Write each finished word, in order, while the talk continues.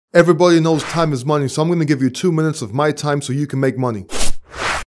Everybody knows time is money, so I'm going to give you 2 minutes of my time so you can make money.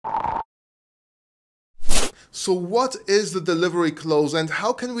 So what is the delivery close and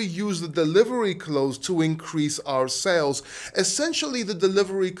how can we use the delivery close to increase our sales? Essentially, the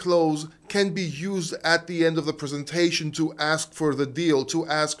delivery close can be used at the end of the presentation to ask for the deal, to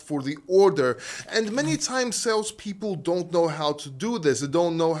ask for the order. And many times salespeople don't know how to do this. They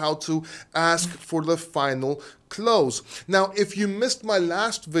don't know how to ask for the final close. Now, if you missed my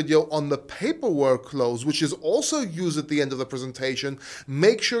last video on the paperwork close, which is also used at the end of the presentation,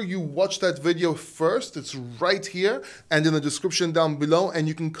 make sure you watch that video first. It's right here and in the description down below, and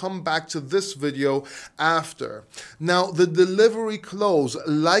you can come back to this video after. Now, the delivery close,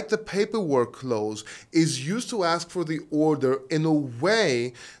 like the paperwork close, is used to ask for the order in a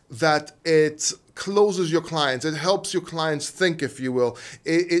way that it closes your clients. It helps your clients think, if you will.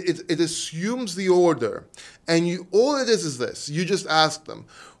 It assumes the order. And all it is this. You just ask them,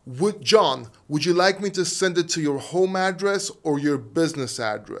 John, would you like me to send it to your home address or your business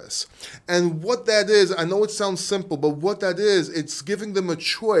address? And what that is, I know it sounds simple, but what that is, it's giving them a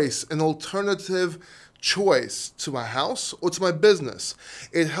choice, an alternative choice to my house or to my business.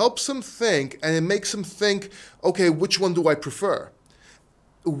 It helps them think, and it makes them think, okay, which one do I prefer?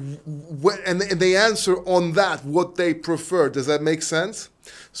 And they answer on that, what they prefer. Does that make sense?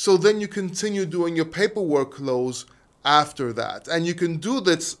 So then you continue doing your paperwork close after that. And you can do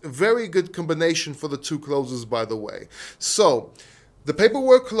this very good combination for the two closes, by the way. So the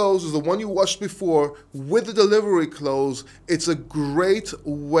paperwork close is the one you watched before. With the delivery close, it's a great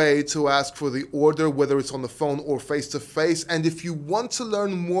way to ask for the order, whether it's on the phone or face-to-face. And if you want to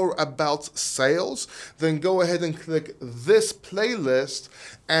learn more about sales, then go ahead and click this playlist,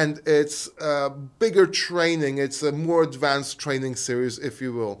 and it's a bigger training. It's a more advanced training series, if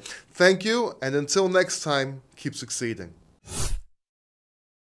you will. Thank you, and until next time, keep succeeding.